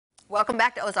Welcome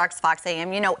back to Ozarks Fox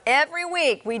AM. You know, every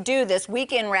week we do this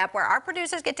weekend wrap where our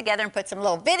producers get together and put some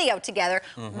little video together.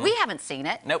 We haven't seen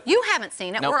it. Nope. You haven't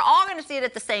seen it. Nope. We're all going to see it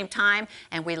at the same time,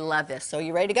 and we love this. So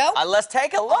you ready to go? Let's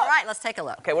take a look. All right, let's take a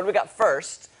look. Okay, what do we got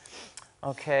first?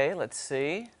 Okay, let's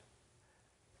see.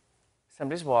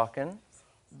 Somebody's walking.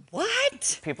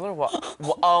 What? People are walking.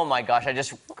 Oh my gosh, I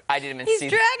didn't even see. He's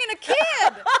dragging a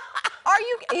kid. Are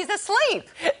you? He's asleep.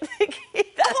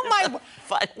 Oh my.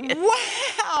 Funny.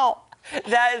 Wow.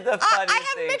 That is the funniest I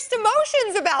have thing. mixed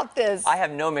emotions about this. I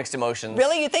have no mixed emotions.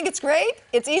 Really? You think it's great?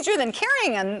 It's easier than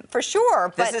carrying him, for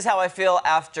sure. But This is how I feel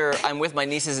after I'm with my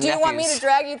nieces and do you nephews. want me to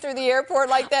drag you through the airport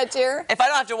like that, dear? If I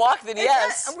don't have to walk, then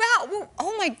yes. Wow. Well,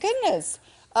 oh, my goodness.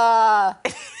 I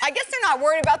guess they're not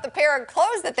worried about the pair of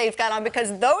clothes that they've got on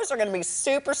because those are going to be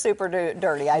super, super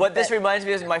dirty. What this reminds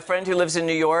me of is my friend who lives in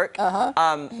New York.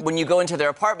 When you go into their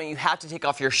apartment, you have to take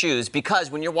off your shoes because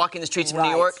when you're walking the streets of New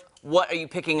York, what are you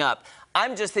picking up?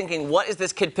 I'm just thinking, what is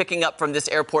this kid picking up from this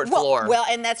airport floor? Well,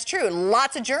 and that's true.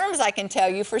 Lots of germs, I can tell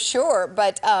you for sure.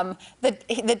 But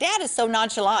the dad is so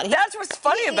nonchalant. That's what's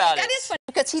funny about it. That is funny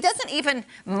because he doesn't even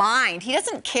mind. He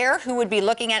doesn't care who would be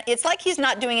looking at it. It's like he's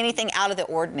not doing anything out of the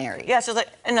ordinary. Yeah, so it's like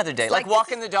another day. Like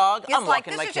walking the dog, I'm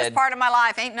walking my kid. This is just part of my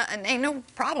life. Ain't no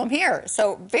problem here.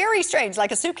 So very strange.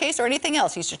 Like a suitcase or anything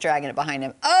else, he's just dragging it behind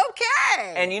him.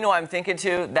 Okay. And you know what I'm thinking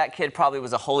too? That kid probably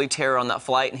was a holy terror on that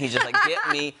flight, and he's just like, get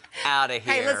me out of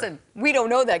here. Hey, listen, we don't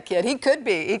know that kid. He could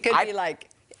be. He could be like.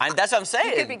 That's what I'm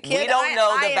saying. He could be kid. We don't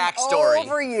know the backstory. I am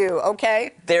over you,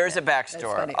 okay? There's a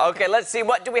backstory. Okay, let's see.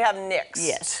 What do we have next?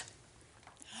 Yes.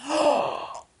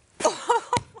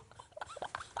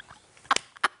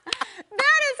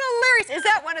 That is hilarious. Is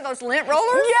that one of those lint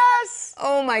rollers? Yes.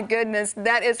 Oh my goodness,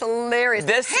 that is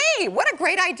hilarious. Hey, what a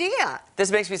great idea. This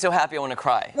makes me so happy I want to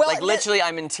cry. Well, like literally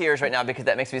I'm in tears right now because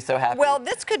that makes me so happy. Well,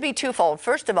 this could be twofold.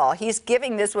 First of all, he's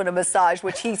giving this one a massage,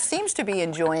 which he seems to be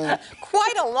enjoying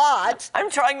quite a lot. I'm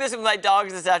trying this with my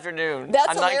dogs this afternoon. That's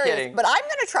I'm hilarious. not kidding. But I'm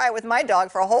going to try it with my dog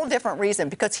for a whole different reason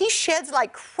because he sheds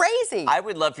like crazy. I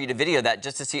would love for you to video that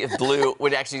just to see if Blue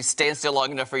would actually stand still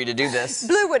long enough for you to do this.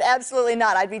 Blue would absolutely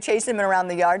not. I'd be chasing him around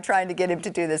the yard trying to get him to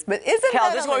do this. But isn't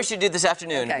Cal, this is what we should do this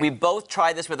afternoon. Okay. We both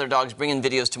try this with our dogs, bring in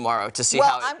videos tomorrow to see how it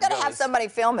goes. Well, I'm going to have somebody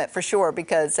film it for sure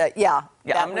because, yeah,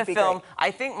 I'm going to film. Great.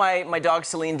 I think my dog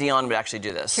Celine Dion would actually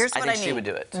do this. Here's what I think she would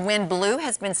do it. When Blue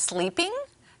has been sleeping,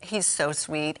 he's so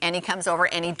sweet, and he comes over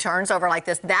and he turns over like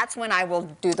this. That's when I will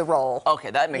do the roll.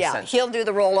 Okay, that makes sense. He'll do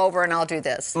the roll over and I'll do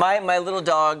this. My little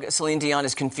dog Celine Dion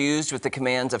is confused with the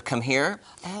commands of come here.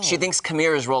 Oh. She thinks come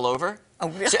here is roll over. Oh,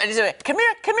 really? Come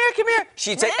here, come here, come here.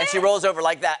 And she rolls over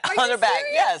like that on her back.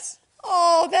 Yes.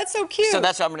 Oh, that's so cute. So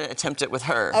that's why I'm going to attempt it with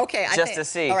her. Okay, just to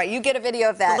see. All right, you get a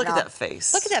video of that. But look at that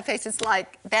face. Look at that face. It's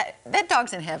like that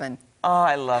dog's in heaven. Oh,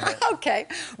 I love it. Okay,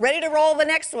 ready to roll the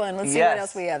next one. Let's see what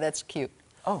else we have. That's cute.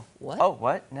 Oh, what? Oh,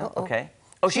 what? No, okay.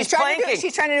 Oh, she's planking.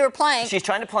 She's trying to do her plank. She's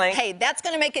trying to plank. Hey, that's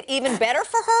going to make it even better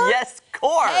for her. Yes,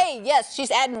 core. Hey, yes,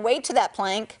 she's adding weight to that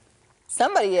plank.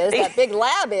 Somebody is. That big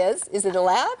lab is. Is it a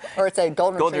lab or it's a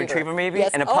golden retriever? Golden retriever maybe?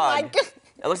 Yes. And a pug. Oh my goodness.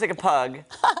 It looks like a pug.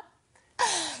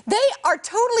 They are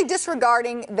totally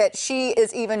disregarding that she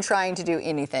is even trying to do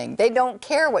anything. They don't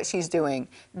care what she's doing.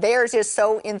 They're just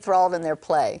so enthralled in their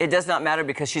play. It does not matter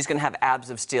because she's going to have abs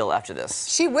of steel after this.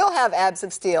 She will have abs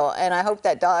of steel, and I hope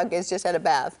that dog has just had a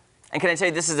bath. And can I tell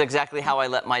you, this is exactly how I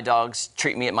let my dogs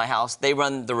treat me at my house. They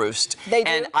run the roost. They do?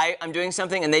 And I'm doing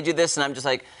something, and they do this, and I'm just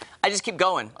like, I just keep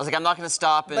going. I was like, I'm not going to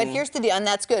stop. But here's the deal, and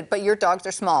that's good, but your dogs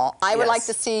are small. I would like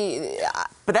to see...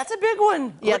 But that's a big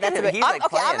one. Yeah, Look that's a big He's like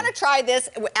okay, I'm going to try this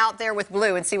out there with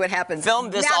Blue and see what happens. Film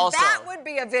this now, also. That would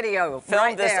be a video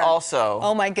Film this also.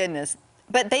 Oh, my goodness.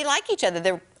 But they like each other.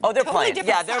 They're they're totally playing.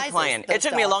 Yeah, they're sizes, playing. It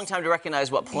took me a long time to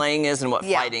recognize what playing is and what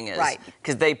fighting is. Right.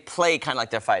 Because they play kind of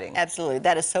like they're fighting. Absolutely.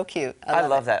 That is so cute. I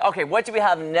love that. Okay, what do we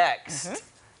have next?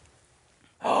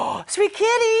 Oh, sweet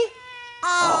kitty.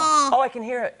 Oh, I can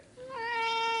hear it.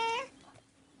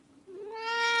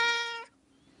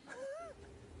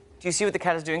 Do you see what the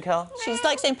cat is doing, Kel? She's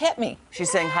like saying, pet me. She's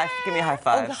saying, give me a high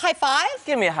five. Oh, high five?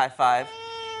 Give me a high five.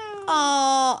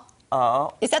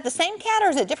 Oh. Is that the same cat or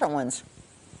is it different ones?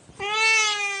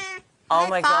 Oh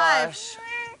my gosh.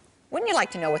 Wouldn't you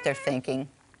like to know what they're thinking?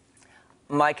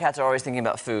 My cats are always thinking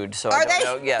about food, so I don't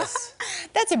know. Yes.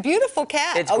 That's a beautiful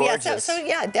cat. It's gorgeous. Yeah, so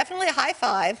yeah, definitely a high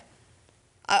five.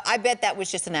 I bet that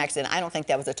was just an accident. I don't think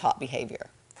that was a taught behavior.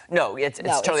 No, it's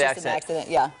totally just an accident,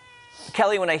 yeah.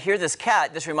 Kelly, when I hear this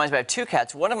cat, this reminds me, I have two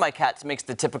cats. One of my cats makes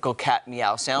the typical cat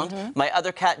meow sound. My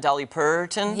other cat, Dolly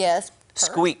Purton,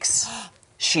 squeaks.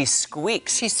 She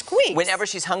squeaks. She squeaks. Whenever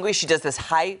she's hungry, she does this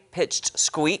high-pitched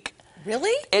squeak.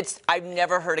 Really? I've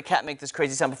never heard a cat make this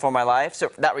crazy sound before in my life,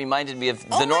 so that reminded me of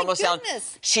the normal sound.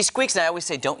 She squeaks, and I always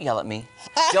say, don't yell at me.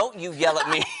 Don't you yell at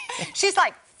me. She's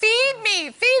like, feed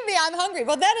me, I'm hungry.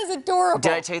 Well, that is adorable.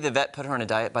 Did I tell you the vet put her on a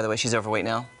diet, by the way? She's overweight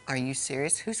now. Are you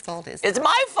serious? Whose fault is it? It's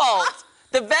my fault.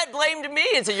 The vet blamed me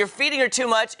and said, you're feeding her too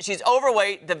much. She's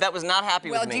overweight. The vet was not happy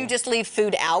with me. Well, do you just leave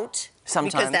food out?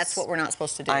 Sometimes. Because that's what we're not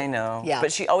supposed to do. I know. Yeah.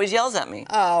 But she always yells at me.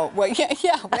 Oh, well,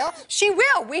 yeah. Well, she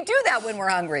will. We do that when we're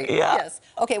hungry. Yeah. Yes.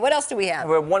 Okay, what else do we have?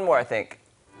 We have one more, I think.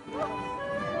 Do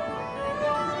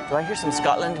I hear some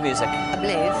Scotland music? I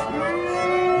believe.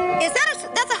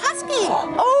 That's a husky.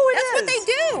 Oh, That's what they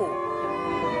do.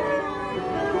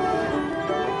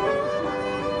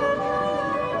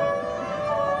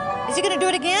 Is he going to do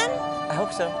it again? I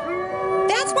hope so.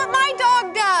 That's what my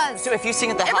dog does. So if you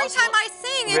sing at the house... Every time I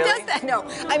sing, it Really? does that. No,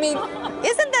 I mean,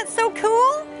 isn't that so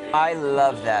cool? I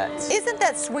love that. Isn't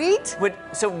that sweet?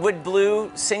 Would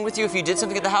Blue sing with you if you did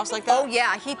something at the house like that? Oh,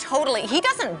 yeah, he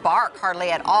doesn't bark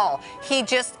hardly at all. He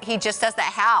just does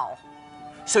that howl.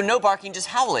 So no barking, just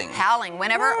howling. Howling.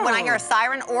 When I hear a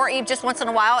siren, or even just once in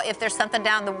a while, if there's something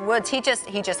down in the woods, he just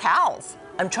howls.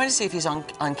 I'm trying to see if he's on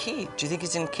key. Do you think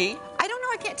he's in key? I don't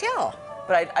know, I can't tell.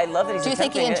 But I love that he's Do you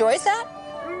think he attempting enjoys that?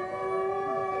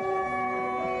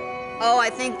 Oh,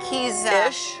 I think he's...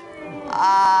 Ish?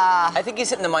 I think he's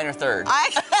hitting the minor third.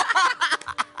 I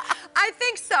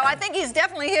think so. I think he's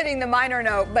definitely hitting the minor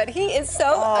note, but he is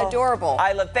so adorable.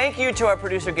 Thank you to our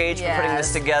producer, Gage, for putting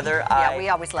this together. Yeah, we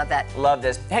always love that. Love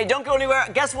this. Hey, don't go anywhere.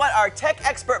 Guess what? Our tech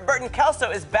expert, Burton Kelso,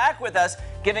 is back with us,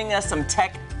 giving us some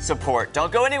tech support.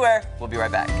 Don't go anywhere. We'll be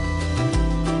right back.